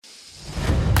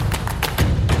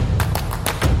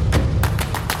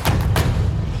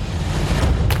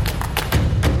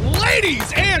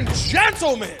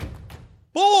gentlemen,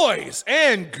 boys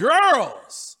and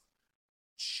girls,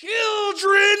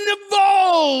 children of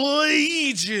all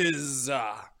ages,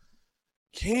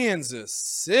 Kansas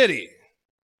City,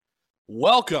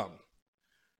 welcome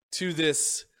to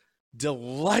this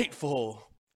delightful,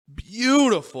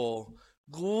 beautiful,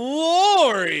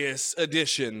 glorious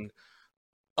edition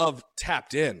of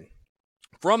Tapped In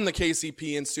from the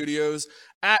KCPN studios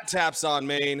at Taps on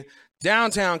Main,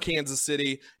 downtown Kansas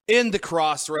City, in the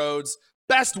Crossroads,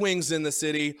 best wings in the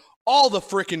city, all the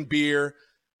frickin' beer,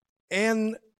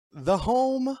 and the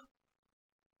home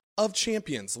of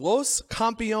champions, Los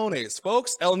Campeones.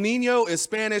 Folks, El Nino is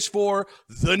Spanish for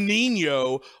the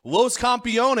Nino. Los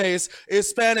Campeones is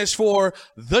Spanish for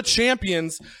the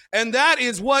champions. And that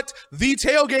is what the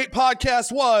Tailgate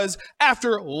Podcast was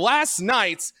after last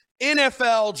night's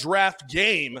NFL draft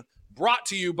game, brought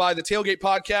to you by the Tailgate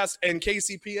Podcast and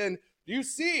KCPN.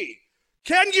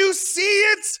 Can you see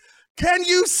it? Can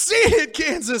you see it,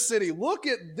 Kansas City? Look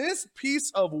at this piece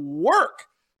of work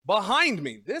behind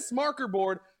me. This marker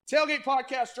board, Tailgate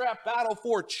Podcast Draft Battle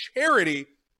for Charity.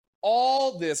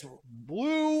 All this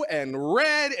blue and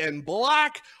red and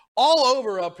black all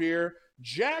over up here.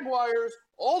 Jaguars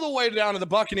all the way down to the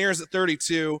Buccaneers at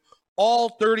 32. All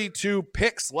 32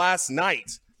 picks last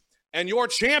night. And your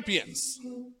champions,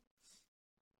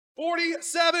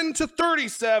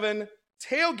 47-37,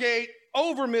 Tailgate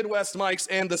over Midwest Mikes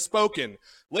and the Spoken.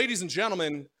 Ladies and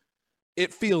gentlemen,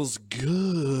 it feels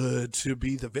good to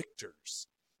be the victors.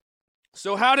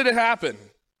 So how did it happen?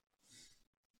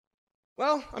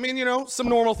 Well, I mean, some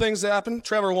normal things happen.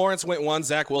 Trevor Lawrence went 1,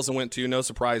 Zach Wilson went 2, no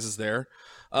surprises there.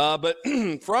 But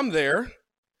from there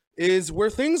is where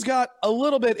things got a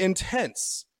little bit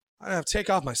intense. I have to take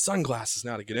off my sunglasses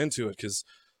now to get into it because,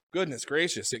 goodness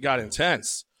gracious, it got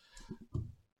intense.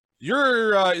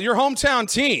 Your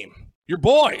hometown team, your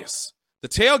boys, the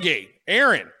Tailgate,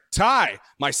 Aaron, Ty,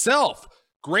 myself,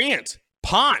 Grant,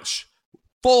 Ponch,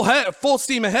 full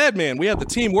steam ahead, man. We have the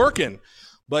team working.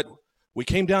 But we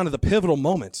came down to the pivotal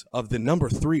moment of the number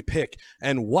 3 pick.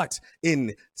 And what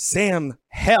in Sam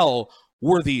hell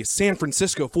were the San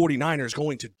Francisco 49ers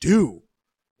going to do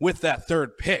with that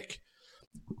 3rd pick?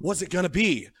 Was it going to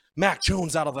be Mac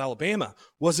Jones out of Alabama?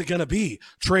 Was it going to be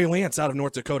Trey Lance out of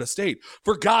North Dakota State?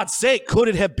 For God's sake, could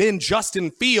it have been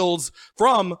Justin Fields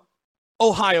from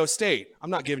Ohio State? I'm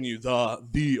not giving you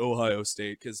the Ohio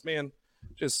State because, man,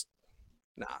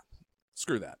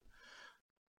 screw that.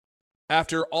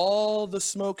 After all the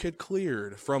smoke had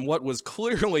cleared from what was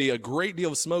clearly a great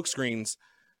deal of smoke screens,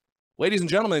 ladies and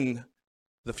gentlemen,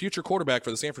 the future quarterback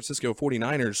for the San Francisco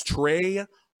 49ers, Trey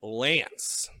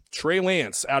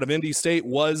Lance out of Indy State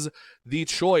was the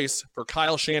choice for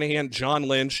Kyle Shanahan, John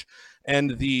Lynch,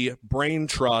 and the Brain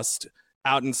Trust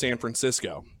out in San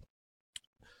Francisco.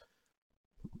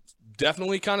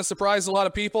 Definitely kind of surprised a lot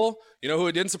of people. You know who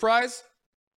it didn't surprise?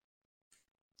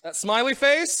 That smiley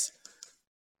face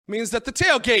means that the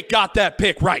Tailgate got that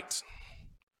pick right.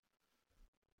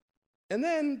 And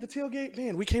then the Tailgate,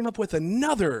 man, we came up with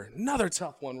another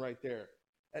tough one right there.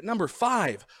 At number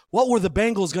 5, what were the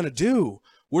Bengals going to do?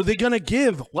 Were they going to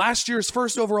give last year's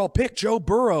first overall pick, Joe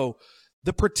Burrow,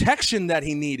 the protection that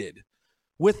he needed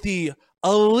with the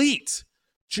elite,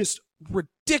 just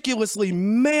ridiculously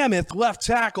mammoth left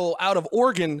tackle out of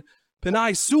Oregon,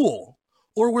 Penei Sewell?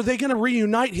 Or were they going to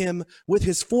reunite him with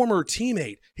his former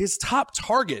teammate, his top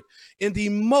target in the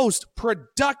most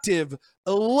productive,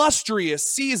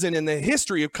 illustrious season in the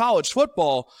history of college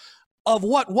football of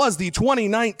what was the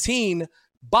 2019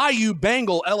 Bayou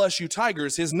Bengal LSU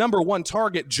Tigers, his number 1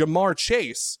 target, Jamar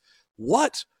Chase?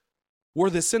 What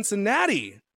were the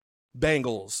Cincinnati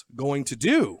Bengals going to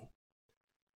do?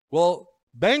 Well,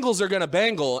 Bengals are going to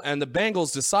Bengal, and the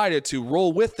Bengals decided to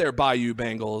roll with their Bayou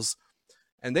Bengals,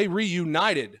 and they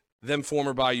reunited them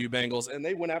former Bayou Bengals, and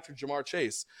they went after Jamar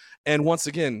Chase. And once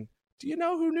again, do you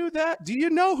know who knew that? Do you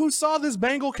know who saw this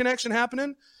Bengal connection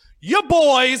happening? Your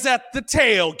boys at the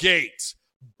Tailgate.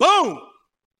 Boom!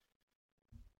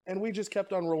 And we just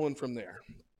kept on rolling from there.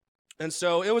 And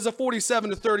so it was a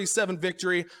 47-37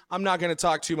 victory. I'm not going to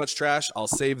talk too much trash. I'll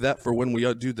save that for when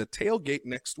we do the Tailgate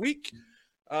next week.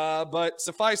 But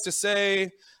suffice to say,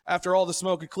 after all the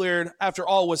smoke had cleared, after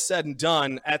all was said and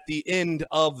done, at the end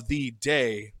of the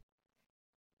day,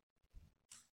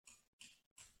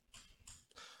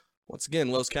 once again,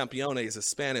 Los Campeones is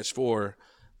Spanish for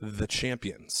the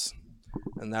champions.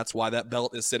 And that's why that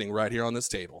belt is sitting right here on this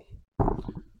table.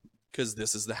 Because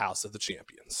this is the house of the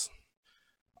champions.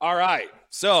 All right.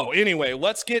 So anyway,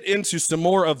 let's get into some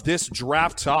more of this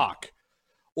draft talk.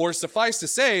 Or suffice to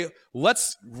say,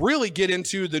 let's really get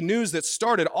into the news that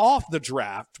started off the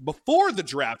draft before the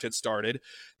draft had started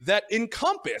that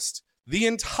encompassed the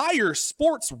entire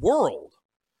sports world.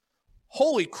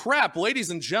 Holy crap, ladies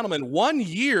and gentlemen, 1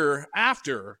 year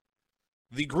after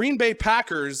the Green Bay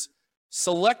Packers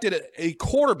selected a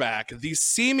quarterback, the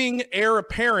seeming heir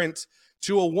apparent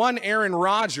to a one Aaron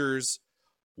Rodgers,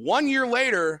 1 year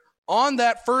later, on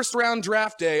that first round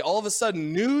draft day, all of a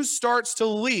sudden news starts to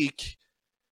leak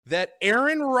that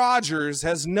Aaron Rodgers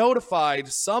has notified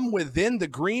some within the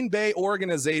Green Bay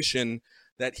organization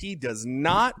that he does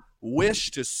not wish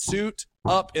to suit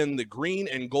up in the green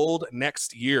and gold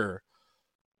next year.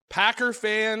 Packer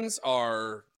fans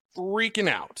are freaking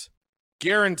out,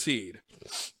 guaranteed.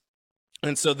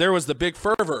 And so there was the big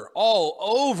fervor all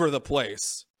over the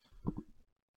place.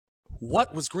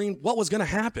 What was going to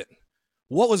happen?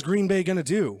 What was Green Bay going to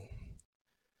do?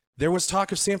 There was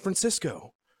talk of San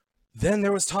Francisco. Then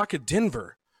there was talk of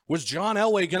Denver. Was John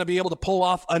Elway going to be able to pull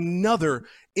off another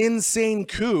insane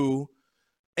coup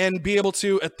and be able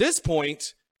to, at this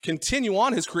point, continue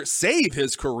on his career, save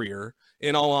his career,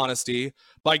 in all honesty,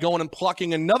 by going and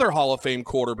plucking another Hall of Fame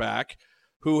quarterback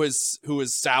who is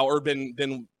sour,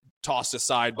 been tossed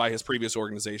aside by his previous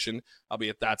organization,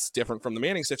 albeit that's different from the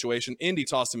Manning situation. Indy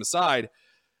tossed him aside.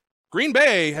 Green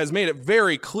Bay has made it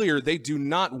very clear they do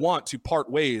not want to part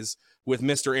ways with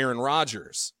Mr. Aaron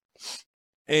Rodgers.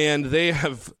 And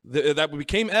that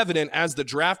became evident as the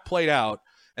draft played out.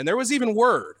 And there was even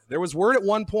word. There was word at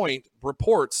one point,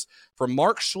 reports from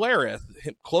Mark Schlereth,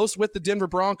 close with the Denver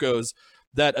Broncos,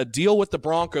 that a deal with the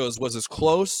Broncos was as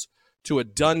close to a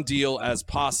done deal as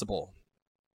possible.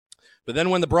 But then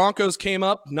when the Broncos came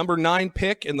up, number 9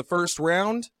 pick in the first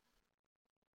round,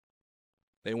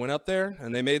 they went up there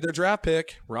and they made their draft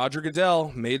pick. Roger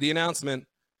Goodell made the announcement.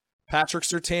 Patrick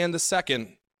Surtain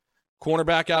II,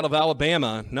 cornerback out of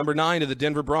Alabama, number 9 to the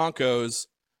Denver Broncos.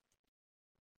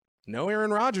 No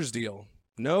Aaron Rodgers deal.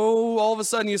 No, all of a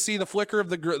sudden you see the flicker of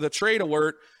the trade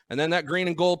alert, and then that green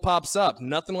and gold pops up.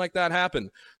 Nothing like that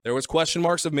happened. There was question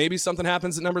marks of maybe something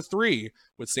happens at number 3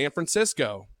 with San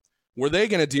Francisco. Were they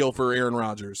going to deal for Aaron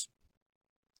Rodgers?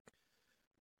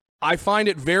 I find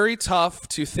it very tough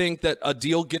to think that a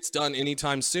deal gets done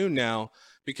anytime soon now,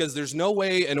 because there's no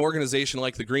way an organization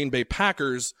like the Green Bay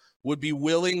Packers would be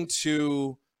willing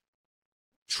to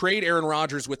trade Aaron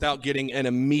Rodgers without getting an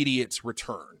immediate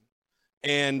return.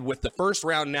 And with the first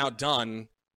round now done,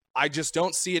 I just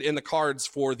don't see it in the cards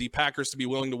for the Packers to be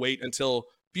willing to wait until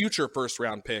future first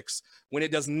round picks when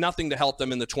it does nothing to help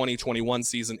them in the 2021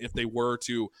 season if they were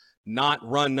to not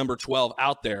run number 12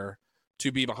 out there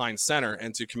to be behind center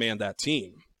and to command that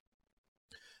team.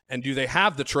 And do they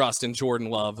have the trust in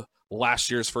Jordan Love, last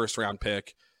year's first round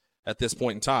pick, at this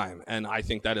point in time? And I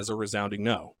think that is a resounding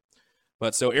no.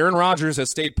 But so Aaron Rodgers has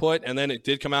stayed put, and then it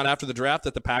did come out after the draft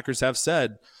that the Packers have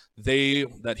said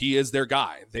that he is their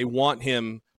guy. They want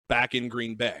him back in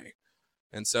Green Bay.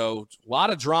 And so a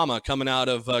lot of drama coming out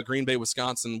of Green Bay,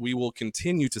 Wisconsin. We will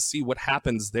continue to see what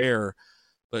happens there.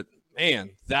 But,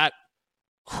 man, that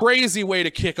crazy way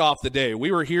to kick off the day.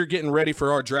 We were here getting ready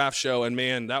for our draft show, and,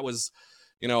 man, that was,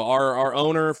 our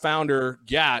owner, founder,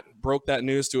 Gat, broke that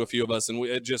news to a few of us, and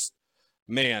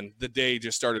the day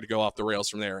just started to go off the rails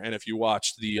from there. And if you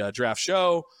watched the draft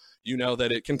show, you know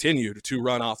that it continued to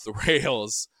run off the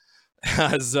rails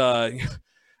as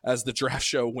the draft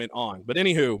show went on. But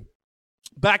anywho,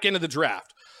 back into the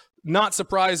draft. Not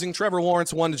surprising, Trevor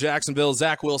Lawrence 1 to Jacksonville,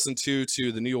 Zach Wilson 2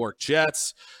 to the New York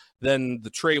Jets. Then the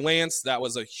Trey Lance, that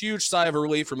was a huge sigh of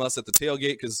relief from us at the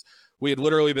tailgate, because we had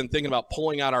literally been thinking about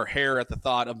pulling out our hair at the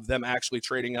thought of them actually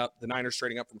trading up, the Niners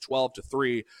trading up from 12 to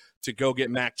 3 to go get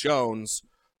Mac Jones,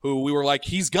 who we were like,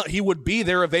 he would be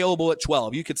there available at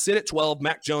 12. You could sit at 12,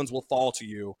 Mac Jones will fall to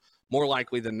you more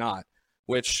likely than not,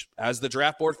 which as the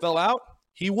draft board fell out,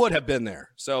 he would have been there.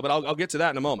 So, but I'll get to that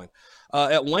in a moment.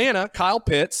 Atlanta, Kyle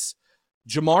Pitts,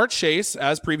 Jamar Chase,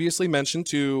 as previously mentioned,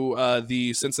 to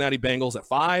the Cincinnati Bengals at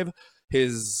 5.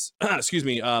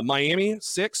 Miami,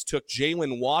 6, took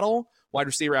Jalen Waddle, wide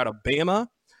receiver out of Bama.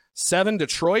 7,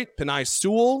 Detroit, Penei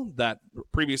Sewell, that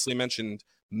previously mentioned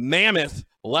mammoth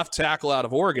left tackle out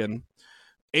of Oregon.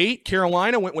 8,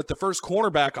 Carolina went with the first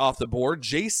cornerback off the board,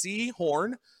 J.C.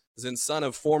 Horn, son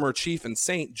of former Chief and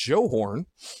Saint Joe Horn.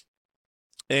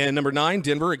 And number 9,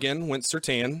 Denver, again, went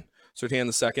Surtain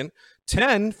II.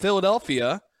 10,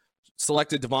 Philadelphia,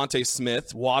 selected Devontae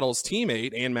Smith, Waddle's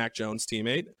teammate and Mac Jones'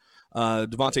 teammate.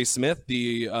 Devontae Smith,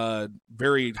 the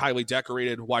very highly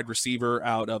decorated wide receiver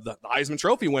out of the Heisman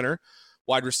Trophy winner,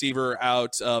 wide receiver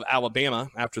out of Alabama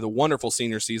after the wonderful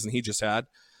senior season he just had.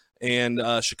 And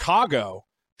Chicago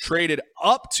traded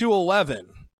up to 11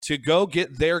 to go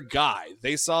get their guy.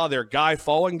 They saw their guy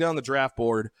falling down the draft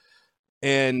board,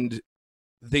 and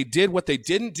they did what they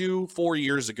didn't do 4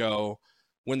 years ago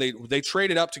when they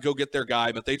traded up to go get their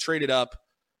guy, but they traded up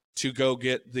to go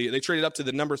get they traded up to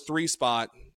the number 3 spot.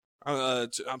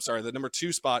 The number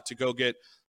 2 spot to go get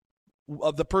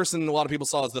the person a lot of people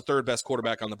saw as the third best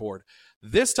quarterback on the board.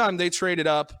 This time they traded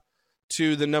up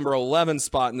to the number 11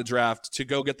 spot in the draft to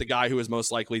go get the guy who is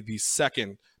most likely the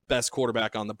second best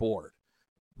quarterback on the board.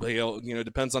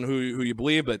 Depends on who you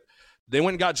believe, but they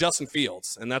went and got Justin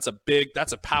Fields, and that's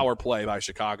a power play by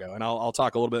Chicago, and I'll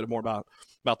talk a little bit more about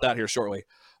that here shortly.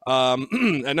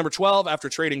 At number 12, after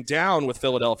trading down with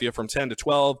Philadelphia from 10 to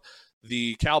 12,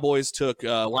 the Cowboys took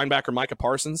linebacker Micah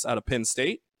Parsons out of Penn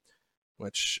State,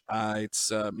 which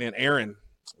Aaron,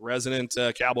 resident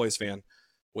Cowboys fan,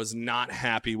 was not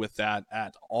happy with that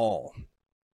at all.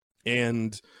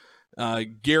 And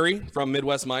Gary from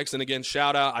Midwest Mikes, and again,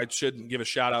 shout out. I should give a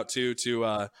shout out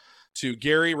to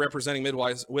Gary representing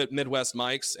Midwest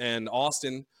Mikes, and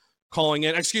Austin calling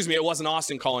in. Excuse me, it wasn't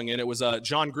Austin calling in. It was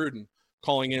John Gruden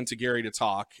calling in to Gary to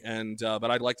talk. And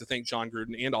but I'd like to thank John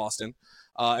Gruden and Austin,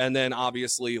 and then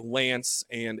obviously Lance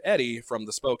and Eddie from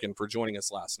The Spoken for joining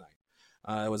us last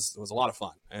night. It was a lot of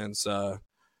fun, and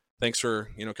thanks for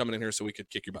coming in here so we could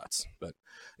kick your butts. But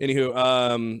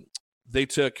anywho, they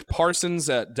took Parsons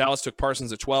Dallas took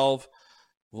Parsons at 12.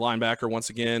 Linebacker once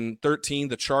again. 13,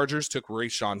 the Chargers took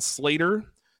Rashawn Slater,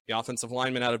 the offensive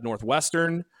lineman out of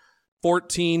Northwestern.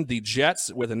 14, the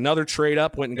Jets, with another trade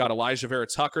up, went and got Elijah Vera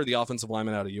Tucker, the offensive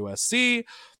lineman out of USC.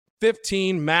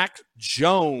 15, Mac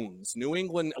Jones. New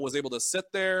England was able to sit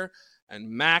there, and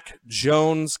Mac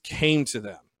Jones came to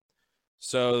them.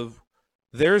 So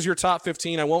there's your top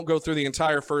 15. I won't go through the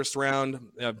entire first round.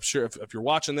 I'm sure if you're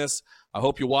watching this, I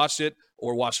hope you watched it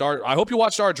or I hope you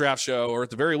watched our draft show, or at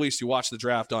the very least you watched the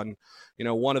draft on,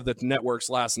 one of the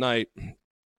networks last night.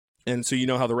 And so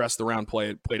how the rest of the round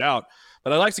played out.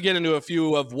 But I'd like to get into a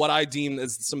few of what I deem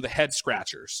as some of the head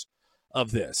scratchers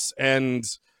of this. And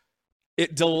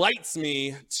it delights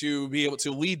me to be able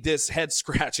to lead this head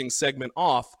scratching segment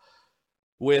off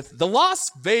with the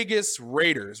Las Vegas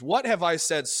Raiders. What have I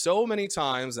said so many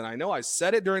times? And I know I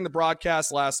said it during the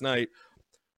broadcast last night.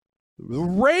 The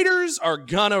Raiders are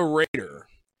gonna Raider.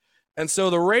 And so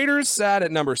the Raiders sat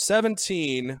at number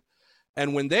 17.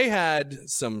 And when they had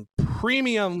some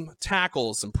premium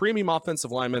tackles, some premium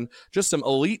offensive linemen, just some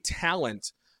elite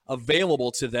talent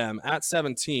available to them at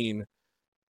 17,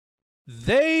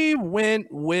 they went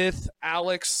with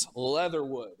Alex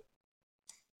Leatherwood.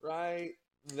 Right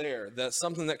there. That's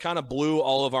something that kind of blew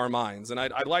all of our minds. And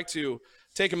I'd like to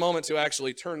take a moment to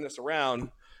actually turn this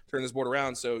board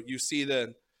around, so you see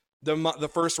the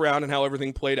first round and how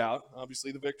everything played out.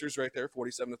 Obviously, the victors right there,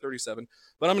 47-37.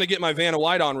 But I'm going to get my Vanna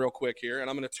White on real quick here, and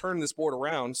I'm going to turn this board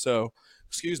around. So,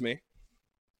 excuse me.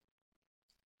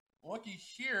 Looky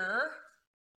here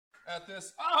at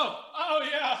this. Oh,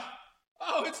 yeah.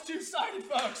 Oh, it's two-sided,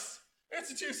 folks.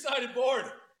 It's a two-sided board.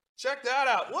 Check that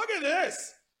out. Look at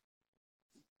this.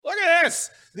 Look at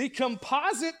this. The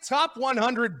composite top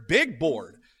 100 big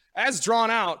board as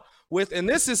drawn out with, and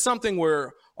this is something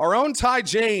where our own Ty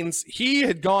James, he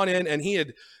had gone in and he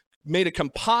had made a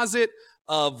composite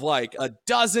of like a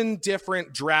dozen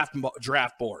different draft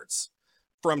boards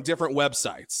from different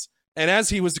websites. And as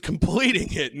he was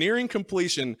completing it, nearing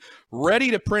completion,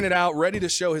 ready to print it out, ready to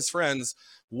show his friends,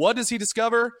 what does he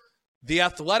discover? The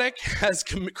Athletic has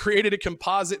created a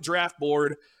composite draft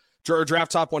board, or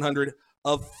draft top 100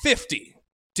 of 50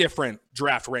 different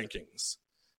draft rankings.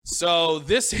 So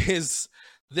this is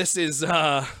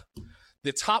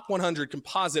the top 100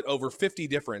 composite over 50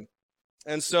 different.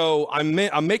 And so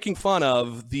I'm making fun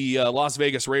of the Las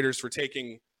Vegas Raiders for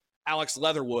taking Alex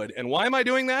Leatherwood. And why am I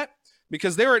doing that?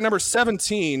 Because they were at number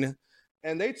 17,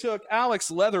 and they took Alex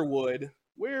Leatherwood.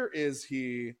 Where is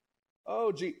he?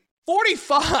 Oh, gee.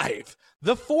 45,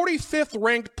 the 45th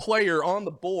ranked player on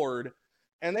the board.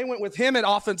 And they went with him at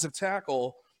offensive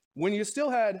tackle when you still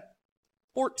had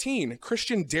 14,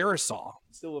 Christian Darrisaw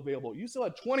still available. You still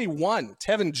had 21,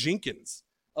 Tevin Jenkins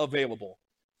available.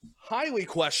 Highly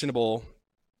questionable.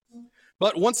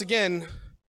 But once again,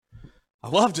 I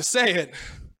love to say it,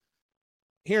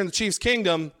 here in the Chiefs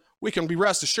Kingdom, we can be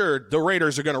rest assured the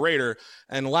Raiders are going to Raider.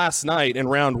 And last night in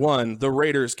round 1, the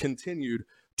Raiders continued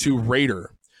to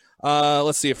Raider.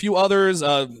 Let's see, a few others.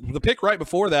 The pick right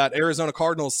before that, Arizona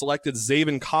Cardinals selected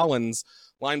Zaven Collins,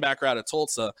 linebacker out of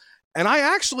Tulsa. And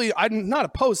I'm not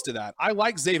opposed to that. I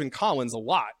like Zaven Collins a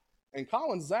lot. And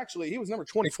Collins is he was number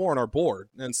 24 on our board.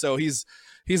 And so he's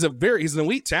an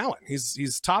elite talent.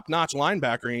 He's top-notch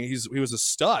linebacker. He was a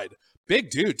stud. Big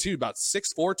dude, too, about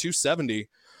 6'4", 270.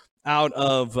 out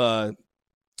of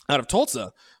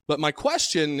Tulsa. But my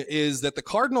question is that the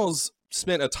Cardinals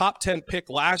spent a top 10 pick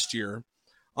last year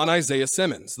on Isaiah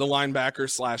Simmons, the linebacker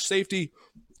slash safety,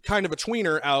 kind of a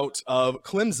tweener out of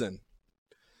Clemson.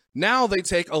 Now they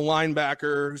take a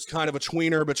linebacker who's kind of a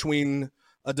tweener between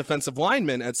a defensive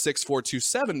lineman at 6'4",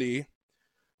 270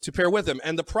 to pair with him.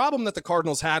 And the problem that the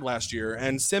Cardinals had last year,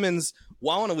 and Simmons,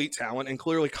 while an elite talent, and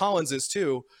clearly Collins is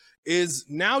too, is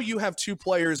now you have two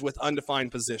players with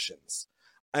undefined positions.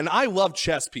 And I love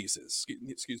chess pieces.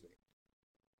 Excuse me.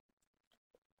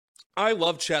 I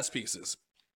love chess pieces.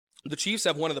 The Chiefs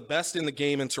have one of the best in the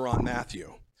game in Tyrann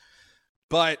Mathieu.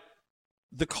 But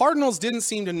the Cardinals didn't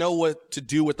seem to know what to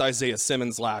do with Isaiah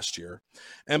Simmons last year.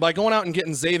 And by going out and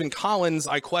getting Zaven Collins,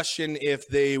 I question if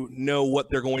they know what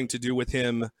they're going to do with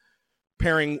him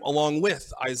pairing along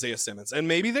with Isaiah Simmons. And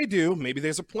maybe they do. Maybe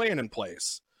there's a plan in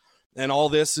place. And all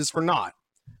this is for naught.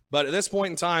 But at this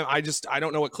point in time, I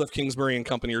don't know what Cliff Kingsbury and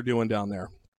company are doing down there.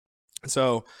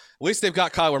 So at least they've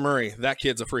got Kyler Murray. That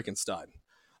kid's a freaking stud.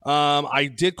 I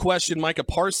did question Micah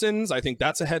Parsons. I think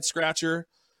that's a head scratcher.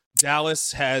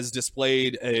 Dallas has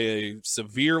displayed a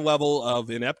severe level of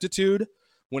ineptitude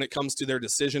when it comes to their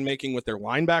decision-making with their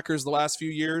linebackers the last few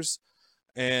years.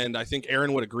 And I think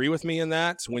Aaron would agree with me in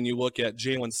that. When you look at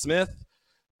Jalen Smith,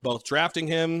 both drafting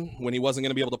him when he wasn't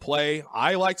going to be able to play,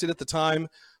 I liked it at the time,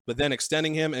 but then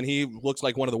extending him, and he looked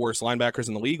like one of the worst linebackers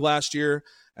in the league last year,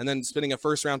 and then spending a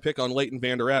first-round pick on Leighton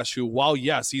Vander Esch, who, while,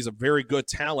 yes, he's a very good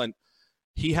talent,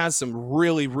 he has some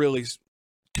really, really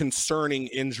concerning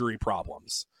injury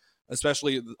problems,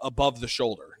 especially above the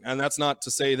shoulder. And that's not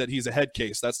to say that he's a head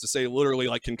case. That's to say literally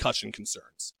like concussion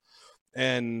concerns.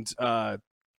 And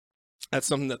that's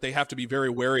something that they have to be very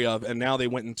wary of. And now they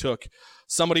went and took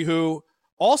somebody who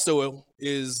also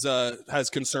has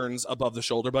concerns above the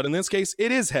shoulder, but in this case,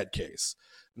 it is head case.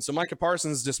 And so Micah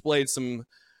Parsons displayed some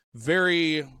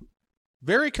very,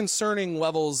 very concerning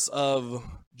levels of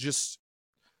just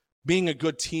being a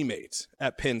good teammate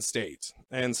at Penn State.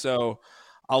 And so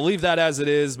I'll leave that as it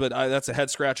is, but that's a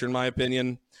head scratcher in my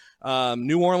opinion.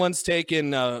 New Orleans taking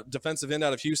defensive end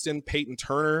out of Houston, Peyton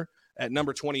Turner at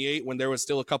number 28, when there was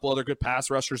still a couple other good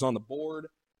pass rushers on the board,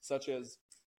 such as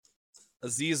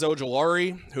Azeez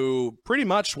Ojulari, who pretty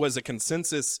much was a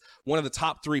consensus one of the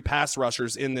top three pass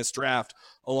rushers in this draft,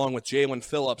 along with Jalen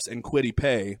Phillips and Kwity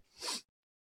Paye.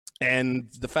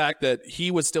 And the fact that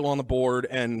he was still on the board,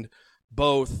 and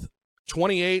both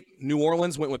 28, New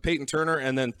Orleans went with Peyton Turner,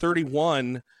 and then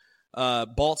 31,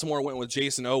 Baltimore went with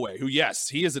Jason Owe, who, yes,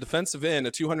 he is a defensive end,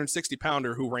 a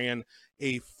 260-pounder who ran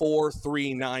a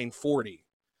 4.39 40.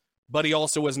 But he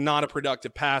also was not a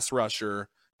productive pass rusher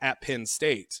at Penn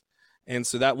State. And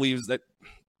so that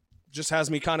just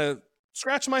has me kind of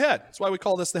scratching my head. That's why we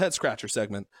call this the head scratcher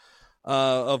segment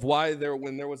of why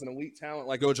when there was an elite talent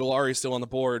like Ojulari still on the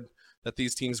board, that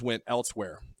these teams went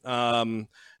elsewhere. And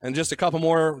just a couple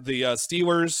more, the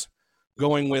Steelers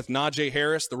going with Najee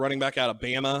Harris, the running back out of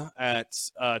Bama at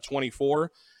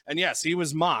 24. And yes, he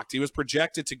was mocked. He was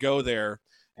projected to go there.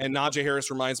 And Najee Harris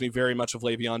reminds me very much of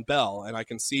Le'Veon Bell. And I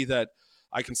can see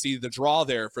the draw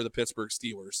there for the Pittsburgh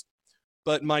Steelers.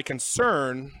 But my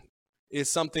concern is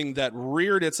something that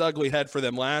reared its ugly head for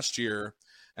them last year.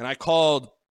 And I called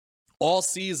all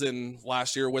season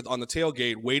last year on the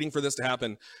tailgate waiting for this to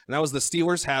happen. And that was the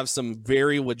Steelers have some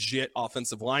very legit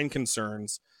offensive line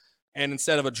concerns. And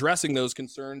instead of addressing those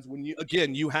concerns, when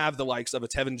you have the likes of a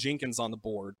Tevin Jenkins on the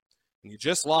board, and you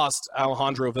just lost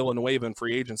Alejandro Villanueva in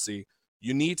free agency,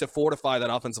 you need to fortify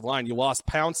that offensive line. You lost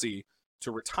Pouncey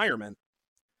to retirement,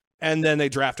 and then they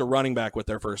draft a running back with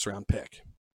their first-round pick.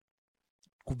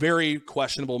 Very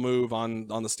questionable move on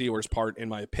the Steelers' part, in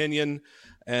my opinion.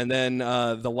 And then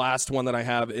the last one that I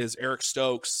have is Eric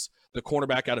Stokes, the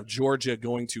cornerback out of Georgia,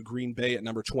 going to Green Bay at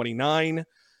number 29.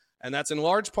 And that's in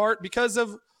large part because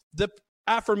of the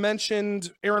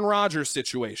aforementioned Aaron Rodgers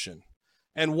situation.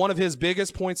 And one of his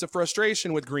biggest points of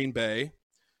frustration with Green Bay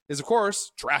is, of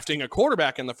course, drafting a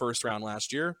quarterback in the first round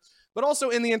last year, but also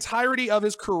in the entirety of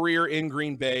his career in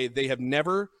Green Bay, they have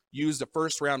never used a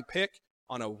first-round pick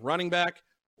on a running back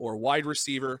or a wide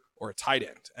receiver or a tight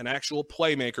end, an actual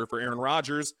playmaker for Aaron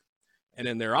Rodgers. And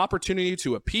in their opportunity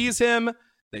to appease him,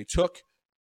 they took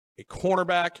a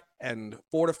cornerback and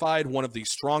fortified one of the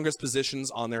strongest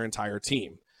positions on their entire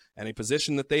team, and a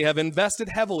position that they have invested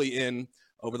heavily in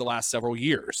over the last several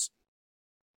years.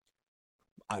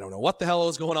 I don't know what the hell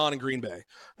is going on in Green Bay.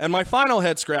 And my final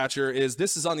head scratcher is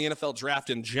this is on the NFL draft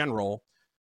in general.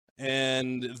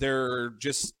 And they're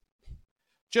just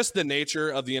the nature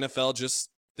of the NFL just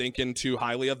thinking too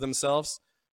highly of themselves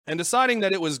and deciding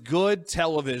that it was good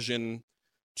television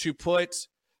to put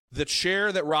the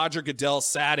chair that Roger Goodell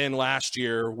sat in last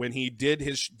year when he did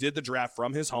the draft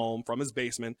from his home, from his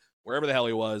basement, wherever the hell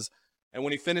he was, and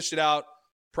when he finished it out,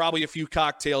 probably a few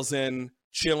cocktails in,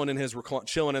 chilling in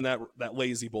that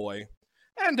lazy boy.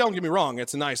 And don't get me wrong,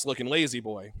 it's a nice looking lazy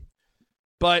boy.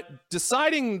 But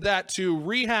deciding that to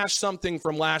rehash something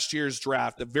from last year's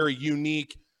draft, a very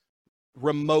unique,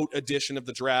 remote edition of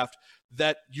the draft,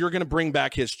 that you're going to bring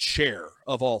back his chair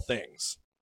of all things.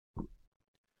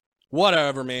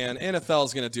 Whatever, man. NFL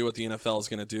is going to do what the NFL is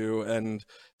going to do, and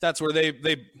that's where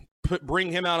they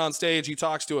bring him out on stage. He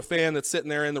talks to a fan that's sitting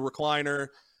there in the recliner,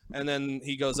 and then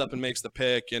he goes up and makes the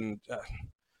pick. And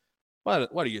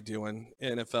what are you doing,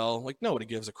 NFL? Like, nobody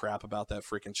gives a crap about that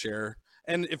freaking chair.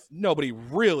 And if nobody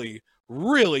really,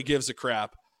 really gives a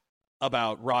crap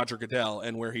about Roger Goodell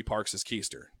and where he parks his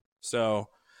keister. So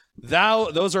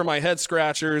those are my head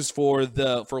scratchers for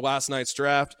last night's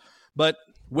draft. But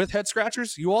with head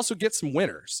scratchers, you also get some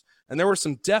winners. And there were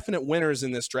some definite winners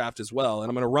in this draft as well. And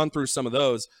I'm going to run through some of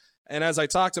those. And as I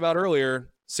talked about earlier,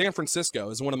 San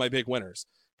Francisco is one of my big winners.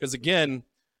 Because again,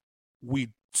 we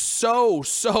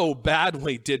so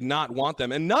badly did not want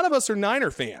them. And none of us are Niner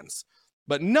fans.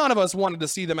 But none of us wanted to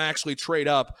see them actually trade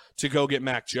up to go get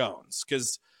Mac Jones.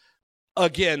 Because,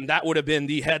 again, that would have been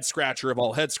the head scratcher of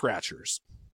all head scratchers.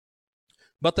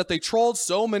 But that they trolled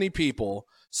so many people,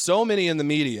 so many in the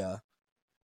media,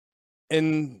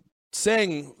 and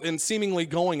saying and seemingly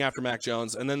going after Mac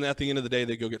Jones, and then at the end of the day,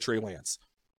 they go get Trey Lance.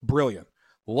 Brilliant.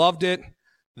 Loved it.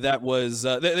 That was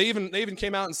they even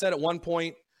came out and said at one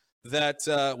point that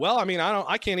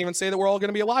I can't even say that we're all going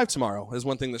to be alive tomorrow, is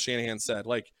one thing that Shanahan said.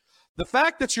 Like, the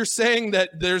fact that you're saying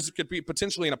that could be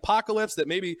potentially an apocalypse, that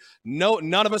maybe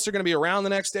none of us are going to be around the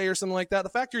next day or something like that, the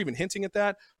fact you're even hinting at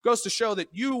that goes to show that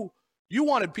you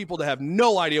wanted people to have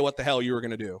no idea what the hell you were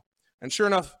going to do. And sure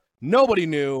enough, nobody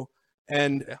knew,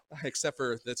 and except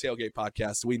for the Tailgate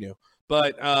podcast, we knew.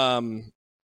 But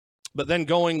then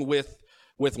going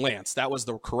with Lance, that was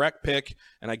the correct pick,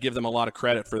 and I give them a lot of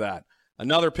credit for that.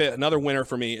 Another winner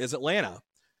for me is Atlanta.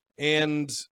 And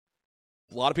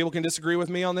a lot of people can disagree with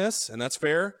me on this, and that's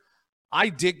fair. I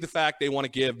dig the fact they want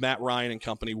to give Matt Ryan and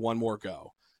company one more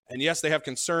go. And yes, they have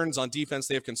concerns on defense.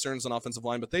 They have concerns on offensive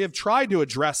line, but they have tried to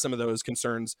address some of those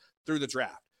concerns through the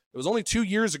draft. It was only 2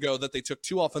 years ago that they took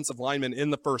 2 offensive linemen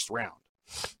in the first round.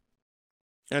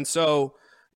 And so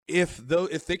if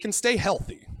they can stay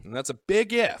healthy, and that's a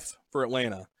big if for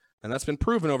Atlanta, and that's been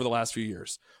proven over the last few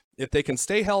years, if they can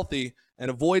stay healthy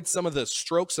and avoid some of the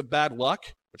strokes of bad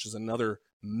luck, which is another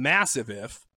massive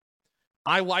if,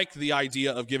 I like the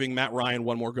idea of giving Matt Ryan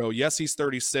one more go. Yes, he's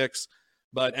 36,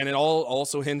 and it all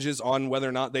also hinges on whether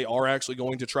or not they are actually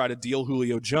going to try to deal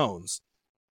Julio Jones.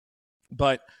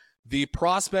 But the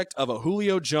prospect of a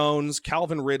Julio Jones,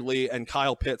 Calvin Ridley, and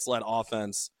Kyle Pitts-led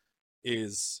offense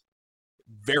is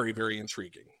very, very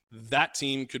intriguing. That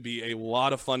team could be a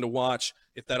lot of fun to watch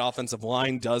if that offensive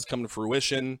line does come to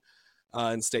fruition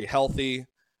and stay healthy.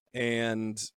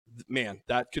 And man,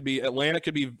 Atlanta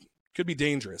could be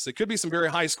dangerous. It could be some very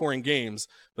high scoring games,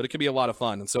 but it could be a lot of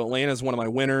fun. And so Atlanta is one of my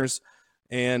winners.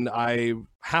 And I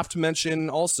have to mention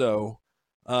also,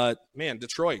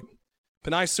 Detroit,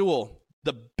 Penei Sewell,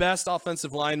 the best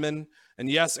offensive lineman. And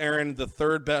yes, Aaron, the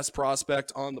third best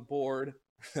prospect on the board.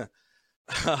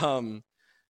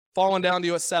 Falling down to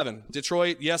you at 7.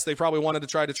 Detroit, yes, they probably wanted to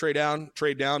try to trade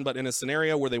down, but in a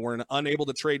scenario where they weren't unable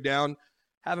to trade down,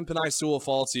 having Penei Sewell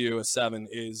fall to you at 7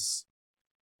 is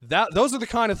that. Those are the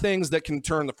kind of things that can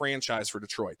turn the franchise for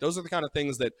Detroit. Those are the kind of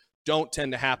things that don't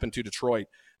tend to happen to Detroit.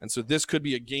 And so this could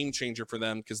be a game changer for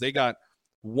them because they got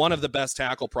one of the best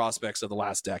tackle prospects of the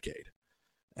last decade.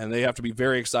 And they have to be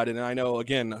very excited. And I know,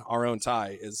 again, our own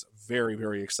Ty is very,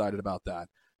 very excited about that.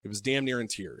 It was damn near in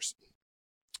tears.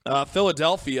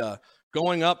 Philadelphia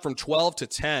going up from 12 to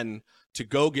 10 to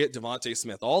go get Devontae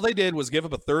Smith. All they did was give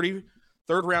up a 33rd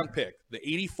round pick, the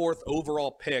 84th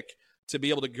overall pick, to be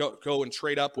able to go and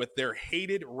trade up with their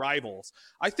hated rivals.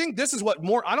 I think this is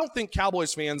I don't think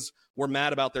Cowboys fans were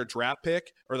mad about their draft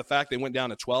pick or the fact they went down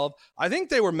to 12. I think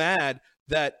they were mad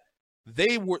that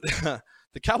they were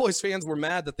the Cowboys fans were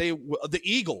mad that the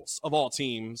Eagles of all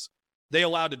teams, they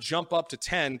allowed to jump up to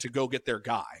 10 to go get their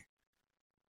guy.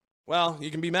 Well, you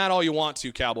can be mad all you want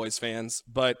to, Cowboys fans,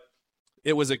 but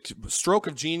it was a stroke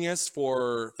of genius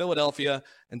for Philadelphia,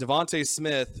 and Devontae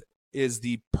Smith is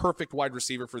the perfect wide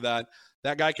receiver for that.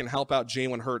 That guy can help out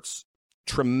Jalen Hurts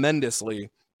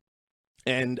tremendously.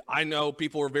 And I know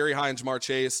people are very high on Ja'Marr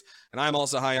Chase, and I'm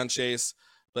also high on Chase,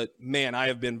 but man, I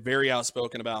have been very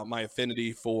outspoken about my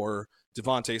affinity for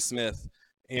Devontae Smith.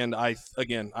 And I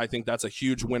think that's a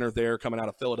huge winner there coming out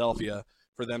of Philadelphia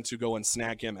for them to go and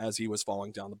snag him as he was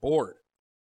falling down the board.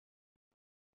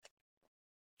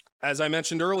 as I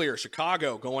mentioned earlier,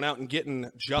 Chicago going out and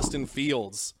getting Justin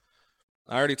Fields.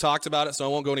 I already talked about it, so I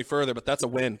won't go any further, but that's a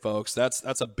win, folks. That's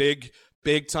a big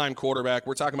time quarterback.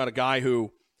 We're talking about a guy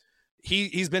who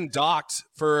he's been docked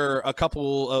for a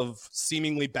couple of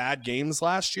seemingly bad games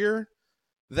last year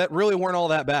that really weren't all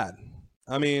that bad.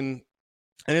 I mean,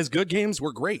 and his good games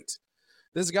were great.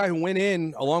 This is a guy who went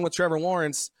in along with Trevor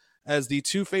Lawrence as the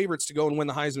two favorites to go and win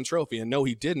the Heisman Trophy. And no,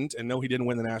 he didn't. And no, he didn't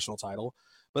win the national title.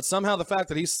 But somehow the fact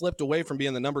that he slipped away from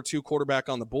being the number 2 quarterback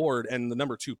on the board and the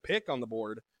number 2 pick on the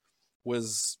board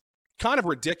was kind of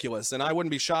ridiculous. And I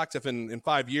wouldn't be shocked if in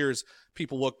 5 years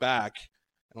people look back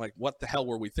and like, what the hell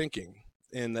were we thinking?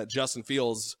 And that Justin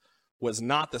Fields was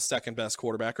not the second best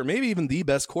quarterback or maybe even the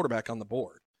best quarterback on the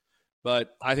board.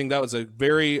 But I think that was a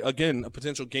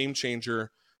potential game changer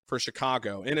for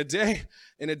Chicago in a day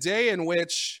in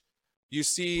which you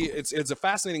see it's a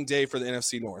fascinating day for the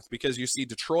NFC North because you see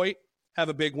Detroit have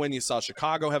a big win. You saw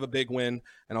Chicago have a big win,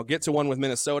 and I'll get to one with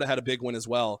Minnesota had a big win as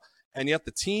well. And yet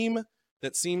the team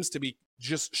that seems to be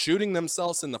just shooting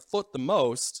themselves in the foot the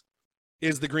most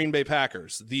is the Green Bay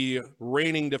Packers, the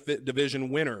reigning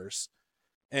division winners.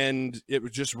 And it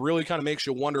just really kind of makes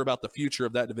you wonder about the future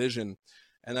of that division.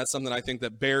 And that's something I think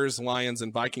that Bears, Lions,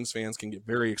 and Vikings fans can get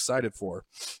very excited for.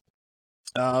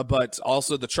 But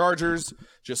also the Chargers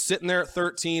just sitting there at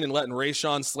 13 and letting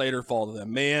Rashawn Slater fall to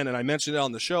them. Man, and I mentioned it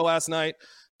on the show last night.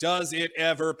 Does it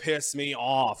ever piss me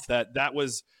off that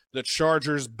was the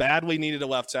Chargers badly needed a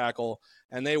left tackle,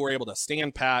 and they were able to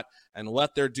stand pat and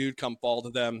let their dude come fall to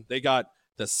them. They got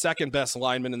the second best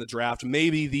lineman in the draft,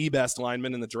 maybe the best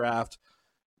lineman in the draft.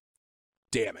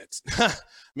 Damn it. I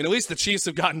mean, at least the Chiefs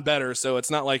have gotten better, so it's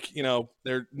not like,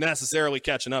 they're necessarily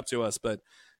catching up to us, but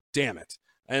damn it.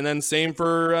 And then same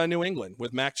for New England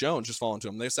with Mac Jones just falling to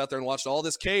them. They sat there and watched all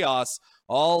this chaos,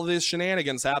 all these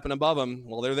shenanigans happen above them.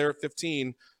 Well, they're there at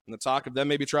 15, and the talk of them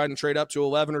maybe trying to trade up to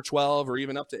 11 or 12 or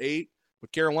even up to 8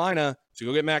 with Carolina to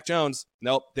go get Mac Jones.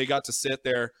 Nope, they got to sit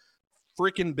there.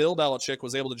 Freaking Bill Belichick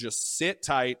was able to just sit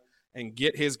tight and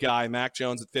get his guy, Mac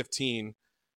Jones, at 15,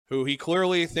 who he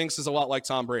clearly thinks is a lot like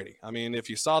Tom Brady. I mean, if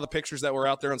you saw the pictures that were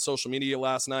out there on social media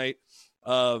last night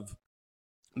of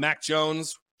Mac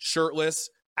Jones shirtless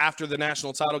after the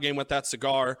national title game with that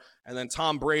cigar, and then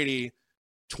Tom Brady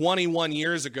 21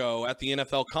 years ago at the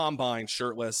NFL Combine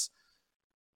shirtless,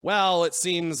 well, it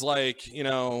seems like,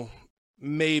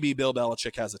 maybe Bill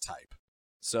Belichick has a type.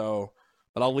 So,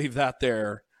 but I'll leave that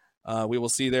there. We will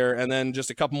see there. And then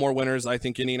just a couple more winners. I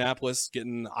think Indianapolis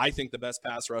getting, the best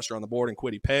pass rusher on the board in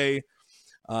Kwity Paye.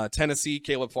 Tennessee,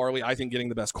 Caleb Farley, I think getting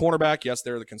the best cornerback. Yes,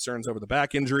 there are the concerns over the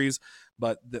back injuries,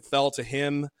 but that fell to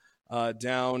him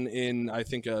down in, I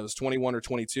think it was 21 or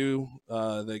 22.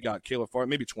 They got Caleb Farley,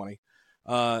 maybe 20.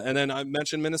 And then I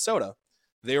mentioned Minnesota.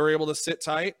 They were able to sit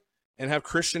tight and have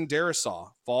Christian Darrisaw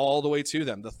fall all the way to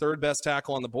them, the third best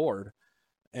tackle on the board.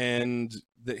 And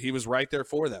he was right there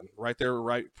for them, right there,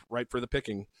 right for the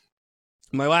picking.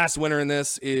 My last winner in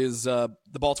this is the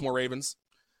Baltimore Ravens.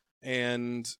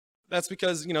 And that's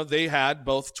because, they had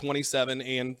both 27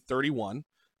 and 31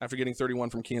 after getting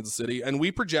 31 from Kansas City. And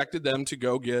we projected them to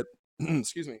go get,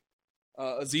 Azeez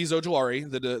Ojulari,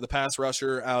 the pass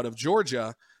rusher out of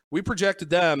Georgia. We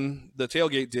projected them, the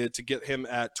tailgate did, to get him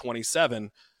at 27.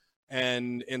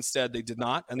 And instead they did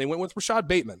not. And they went with Rashad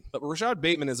Bateman. But Rashad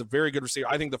Bateman is a very good receiver.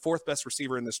 I think the fourth best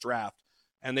receiver in this draft.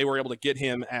 And they were able to get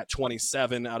him at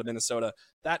 27 out of Minnesota.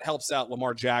 That helps out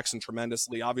Lamar Jackson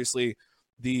tremendously. Obviously,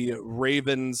 the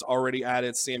Ravens already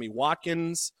added Sammy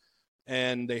Watkins.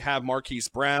 And they have Marquise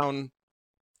Brown.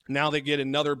 Now they get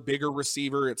another bigger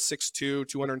receiver at 6'2",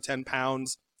 210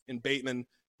 pounds in Bateman.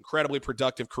 Incredibly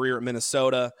productive career at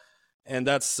Minnesota. And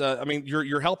that's,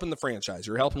 you're helping the franchise.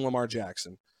 You're helping Lamar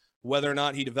Jackson. Whether or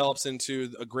not he develops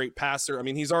into a great passer, I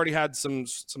mean, he's already had some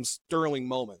sterling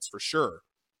moments for sure,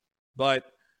 but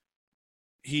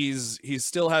he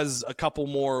still has a couple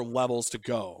more levels to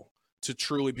go to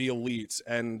truly be elite.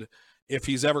 And if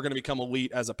he's ever going to become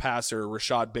elite as a passer,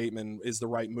 Rashad Bateman is the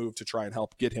right move to try and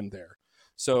help get him there.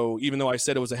 So even though I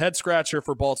said it was a head scratcher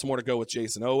for Baltimore to go with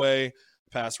Jason Owe,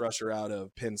 pass rusher out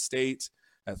of Penn State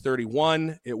at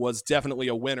 31, it was definitely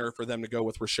a winner for them to go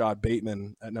with Rashad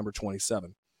Bateman at number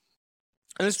 27.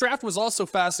 And this draft was also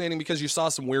fascinating because you saw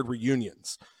some weird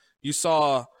reunions. You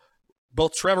saw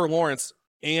both Trevor Lawrence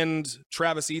and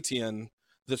Travis Etienne,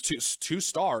 the two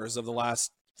stars of the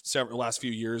last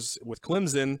few years with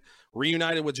Clemson,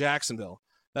 reunited with Jacksonville.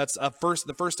 That's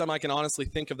the first time I can honestly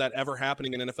think of that ever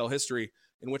happening in NFL history,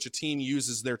 in which a team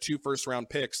uses their 2 first-round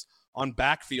picks on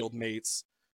backfield mates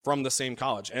from the same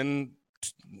college. And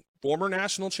former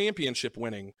national championship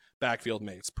winning backfield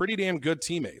mates. Pretty damn good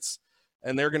teammates.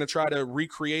 and they're going to try to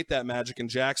recreate that magic in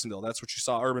Jacksonville. That's what you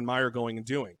saw Urban Meyer going and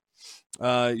doing.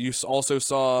 You also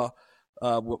saw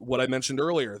what I mentioned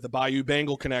earlier, the Bayou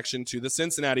Bengal connection to the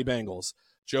Cincinnati Bengals,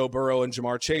 Joe Burrow and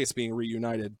Jamar Chase being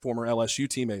reunited, former LSU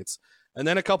teammates. And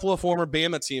then a couple of former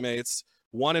Bama teammates,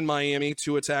 one in Miami,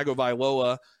 Tua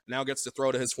Tagovailoa, now gets to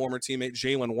throw to his former teammate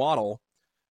Jalen Waddle,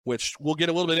 which will get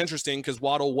a little bit interesting because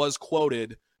Waddle was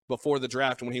quoted before the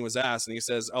draft when he was asked, and he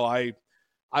says, I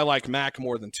like Mac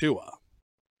more than Tua.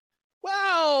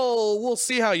 Well, we'll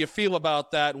see how you feel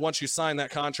about that once you sign that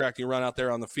contract and you run out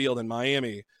there on the field in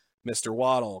Miami, Mr.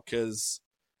 Waddle, because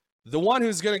the one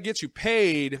who's going to get you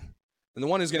paid and the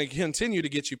one who's going to continue to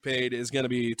get you paid is going to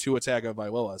be Tua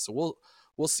Tagovailoa. So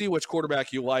we'll see which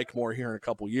quarterback you like more here in a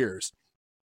couple years.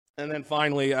 And then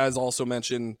finally, as also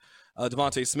mentioned,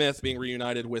 Devontae Smith being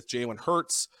reunited with Jalen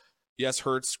Hurts. Yes,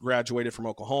 Hurts graduated from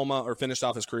Oklahoma or finished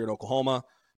off his career at Oklahoma.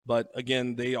 But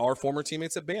again, they are former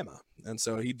teammates at Bama. And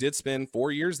so he did spend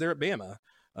 4 years there at Bama.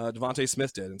 Devontae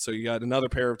Smith did. And so you got another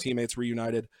pair of teammates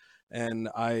reunited. And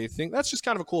I think that's just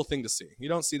kind of a cool thing to see. You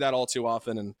don't see that all too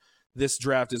often. And this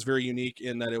draft is very unique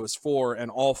in that it was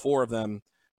all four of them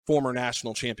former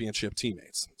national championship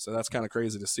teammates. So that's kind of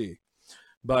crazy to see.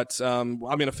 But I'm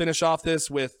going to finish off this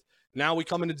with, now we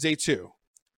come into day 2.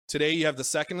 Today you have the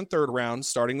second and third round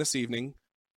starting this evening,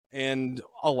 and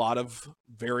a lot of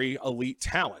very elite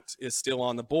talent is still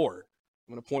on the board.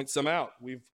 I'm going to point some out.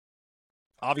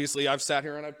 I've sat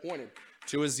here and I've pointed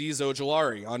to Azeez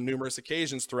Ojulari on numerous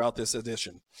occasions throughout this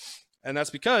edition. And that's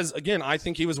because, again, I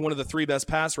think he was one of the 3 best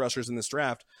pass rushers in this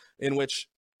draft, in which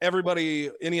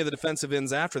any of the defensive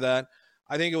ends after that,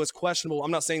 I think it was questionable.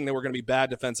 I'm not saying they were going to be bad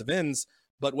defensive ends,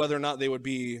 but whether or not they would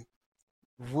be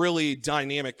really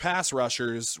dynamic pass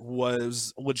rushers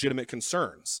was legitimate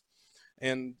concerns.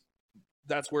 And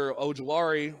that's where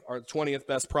Ojulari, our 20th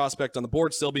best prospect on the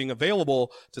board, still being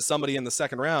available to somebody in the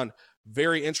second round.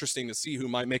 Very interesting to see who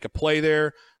might make a play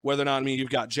there. Whether or not, you've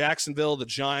got Jacksonville, the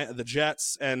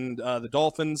Jets, and the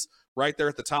Dolphins right there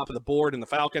at the top of the board, and the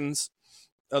Falcons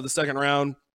of the second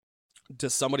round.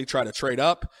 Does somebody try to trade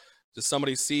up? Does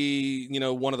somebody see,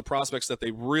 one of the prospects that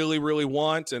they really, really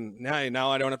want, and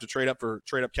now I don't have to trade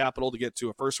up capital to get to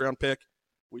a first-round pick?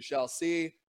 We shall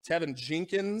see. Tevin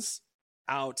Jenkins,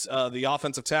 the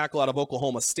offensive tackle out of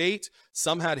Oklahoma State.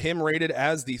 Some had him rated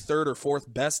as the 3rd or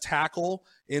 4th best tackle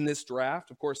in this draft.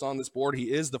 Of course, on this board,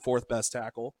 he is the 4th best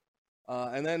tackle.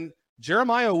 And then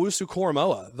Jeremiah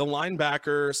Owusu-Koramoah, the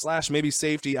linebacker / maybe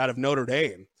safety out of Notre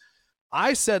Dame.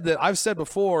 I've said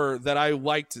before that I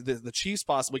liked the Chiefs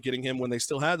possibly getting him when they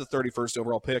still had the 31st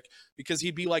overall pick, because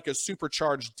he'd be like a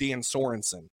supercharged Dan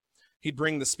Sorensen. He'd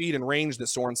bring the speed and range that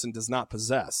Sorensen does not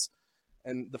possess.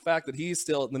 And the fact that he's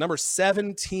still the number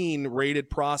 17 rated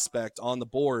prospect on the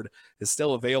board is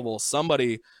still available.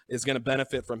 Somebody is going to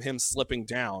benefit from him slipping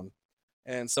down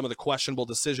and some of the questionable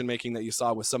decision-making that you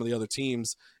saw with some of the other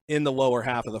teams in the lower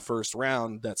half of the first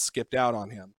round that skipped out on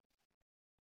him.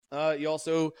 You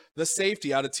also, the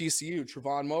safety out of TCU,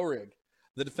 Trevon Moehrig,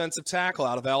 the defensive tackle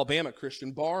out of Alabama,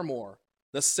 Christian Barmore,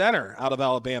 the center out of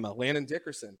Alabama, Landon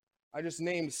Dickerson. I just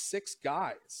named 6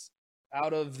 guys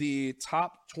out of the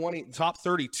top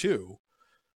 32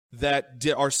 that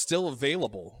are still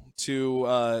available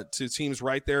to teams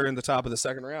right there in the top of the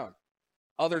second round.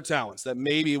 Other talents that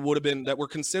maybe that were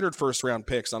considered first round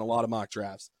picks on a lot of mock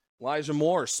drafts. Elijah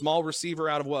Moore, small receiver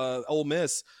out of Ole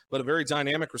Miss, but a very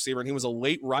dynamic receiver, and he was a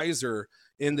late riser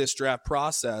in this draft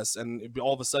process, and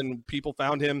all of a sudden people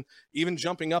found him even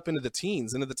jumping up into the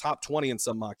teens, into the top 20 in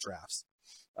some mock drafts.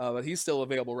 But he's still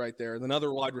available right there. And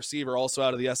another wide receiver also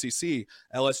out of the SEC,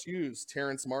 LSU's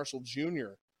Terrence Marshall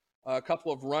Jr., a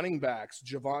couple of running backs,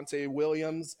 Javonte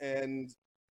Williams and,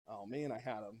 I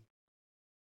had him.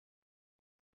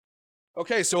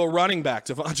 Okay, so a running back,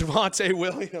 Javonte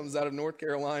Williams out of North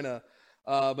Carolina.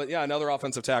 But yeah, another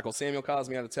offensive tackle, Samuel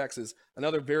Cosme out of Texas.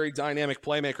 Another very dynamic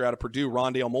playmaker out of Purdue,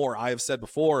 Rondale Moore. I have said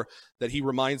before that he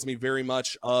reminds me very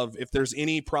much of, if there's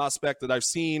any prospect that I've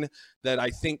seen that I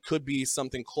think could be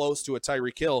something close to a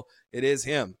Tyreek Hill, it is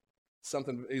him.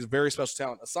 He's a very special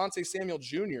talent. Asante Samuel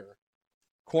Jr.,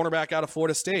 cornerback out of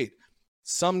Florida State.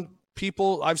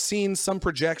 I've seen some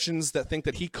projections that think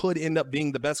that he could end up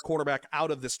being the best quarterback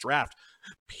out of this draft,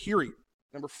 period.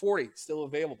 Number 40, still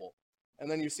available.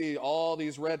 And then you see all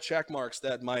these red check marks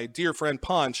that my dear friend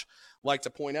Punch liked to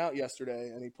point out yesterday,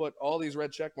 and he put all these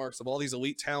red check marks of all these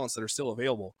elite talents that are still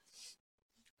available.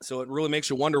 So it really makes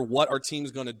you wonder, what our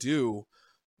team's going to do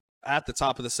at the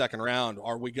top of the second round.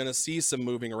 Are we going to see some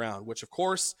moving around? Which, of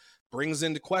course, brings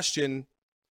into question,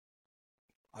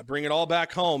 I bring it all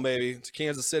back home, baby, to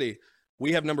Kansas City.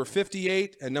 We have number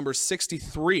 58 and number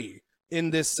 63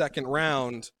 in this second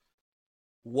round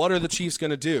What are the Chiefs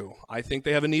going to do? I think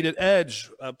they have a need at edge,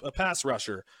 a pass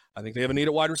rusher. I think they have a need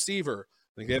at wide receiver.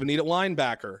 I think they have a need at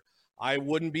linebacker. I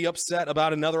wouldn't be upset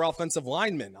about another offensive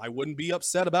lineman. I wouldn't be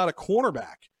upset about a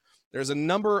cornerback. There's a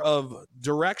number of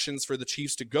directions for the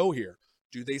Chiefs to go here.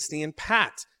 Do they stand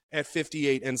pat at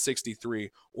 58 and 63?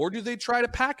 Or do they try to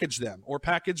package them or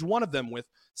package one of them with,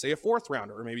 say, a fourth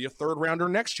rounder or maybe a third rounder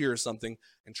next year or something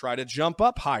and try to jump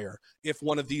up higher if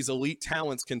one of these elite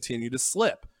talents continue to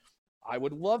slip? I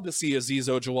would love to see Azeez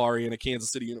Ojulari in a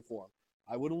Kansas City uniform.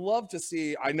 I would love to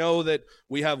see, I know that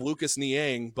we have Lucas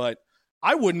Niang, but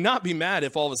I would not be mad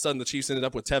if all of a sudden the Chiefs ended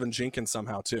up with Tevin Jenkins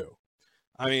somehow too.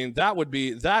 I mean, that would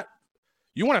be that.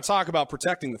 You want to talk about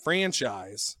protecting the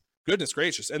franchise. Goodness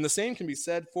gracious. And the same can be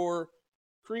said for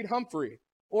Creed Humphrey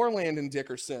or Landon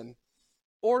Dickerson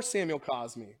or Samuel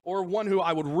Cosme, or one who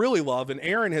I would really love, and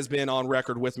Aaron has been on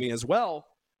record with me as well,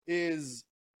 is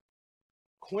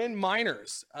Quinn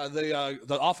Miners,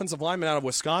 the offensive lineman out of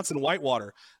Wisconsin,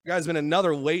 Whitewater. The guy's been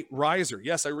another late riser.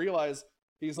 Yes, I realize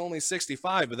he's only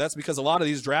 65, but that's because a lot of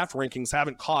these draft rankings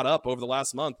haven't caught up over the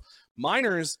last month.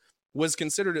 Miners he's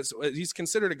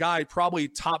considered a guy probably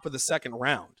top of the second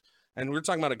round. And we're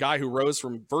talking about a guy who rose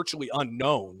from virtually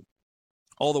unknown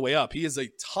all the way up. He is a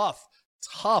tough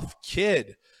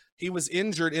kid. He was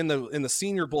injured in the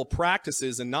Senior Bowl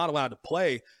practices and not allowed to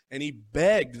play, and he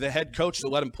begged the head coach to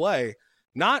let him play,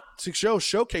 not to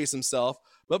showcase himself,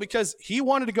 but because he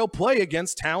wanted to go play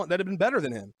against talent that had been better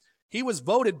than him. He was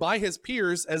voted by his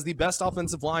peers as the best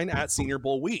offensive line at Senior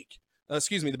Bowl week.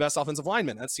 The best offensive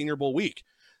lineman at Senior Bowl week.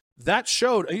 That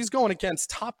showed he's going against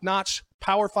top-notch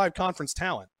Power 5 conference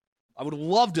talent. I would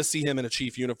love to see him in a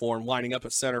Chief uniform lining up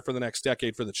at center for the next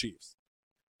decade for the Chiefs.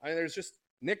 I mean, there's just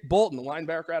Nick Bolton, the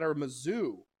linebacker out of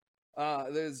Mizzou.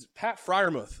 There's Pat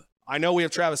Freiermuth. I know we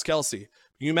have Travis Kelce. Can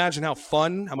you imagine how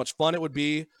much fun it would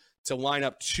be to line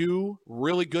up two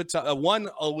really good, one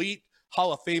elite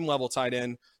Hall of Fame level tight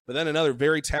end, but then another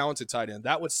very talented tight end?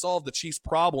 That would solve the Chiefs'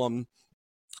 problem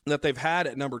that they've had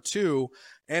at number 2.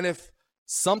 And if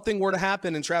something were to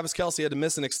happen and Travis Kelce had to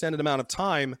miss an extended amount of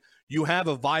time, you have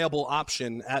a viable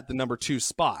option at the number 2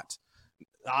 spot.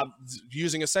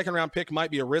 Using a second-round pick might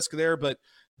be a risk there, but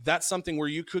that's something where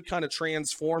you could kind of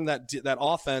transform that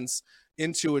offense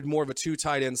into more of a 2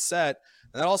 tight end set.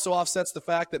 And that also offsets the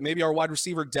fact that maybe our wide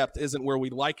receiver depth isn't where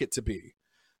we'd like it to be.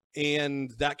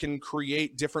 And that can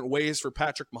create different ways for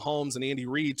Patrick Mahomes and Andy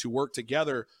Reid to work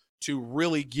together to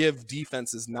really give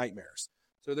defenses nightmares.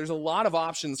 So there's a lot of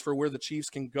options for where the Chiefs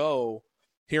can go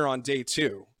here on day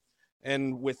 2.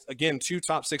 And with, again, 2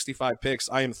 top 65 picks,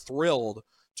 I am thrilled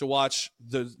to watch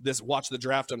the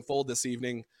draft unfold this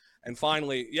evening. And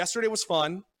finally, yesterday was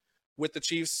fun with the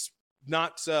Chiefs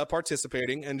not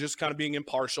participating and just kind of being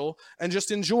impartial and just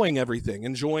enjoying everything,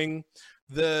 enjoying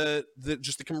the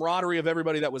camaraderie of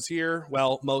everybody that was here.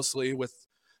 Well, mostly with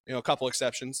a couple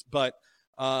exceptions, but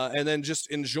and then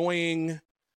just enjoying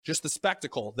just the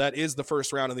spectacle that is the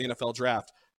first round of the NFL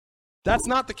draft. That's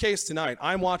not the case tonight.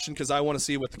 I'm watching because I want to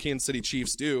see what the Kansas City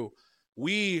Chiefs do.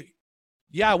 We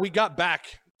got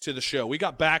back to the show. We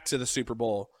got back to the Super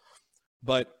Bowl,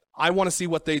 but I want to see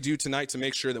what they do tonight to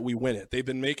make sure that we win it.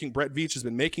 Brett Veach has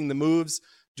been making the moves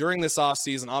during this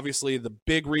offseason. Obviously, the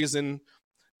big reason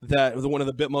one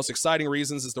of the most exciting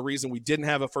reasons is the reason we didn't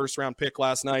have a first-round pick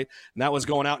last night, and that was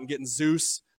going out and getting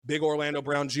Zeus, Big Orlando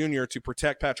Brown Jr., to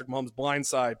protect Patrick Mahomes' blind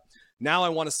side. Now I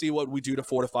want to see what we do to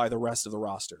fortify the rest of the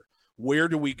roster. Where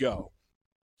do we go?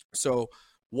 So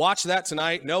watch that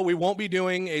tonight. No, we won't be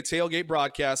doing a tailgate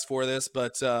broadcast for this,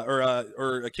 but or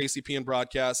a KCPN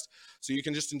broadcast. So you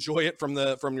can just enjoy it from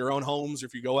your own homes, or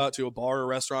if you go out to a bar or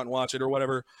restaurant and watch it or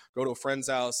whatever, go to a friend's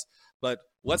house. But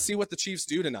let's see what the Chiefs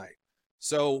do tonight.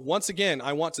 So once again,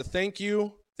 I want to thank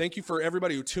you. Thank you for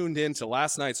everybody who tuned in to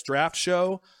last night's draft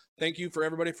show. Thank you for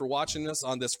everybody for watching us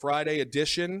on this Friday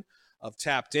edition of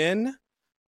Tapped In.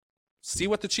 See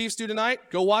what the Chiefs do tonight.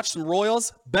 Go watch some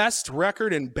Royals. Best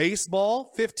record in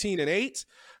baseball, 15-8.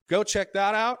 Go check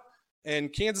that out.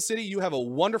 And Kansas City, you have a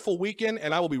wonderful weekend,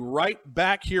 and I will be right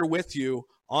back here with you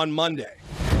on Monday.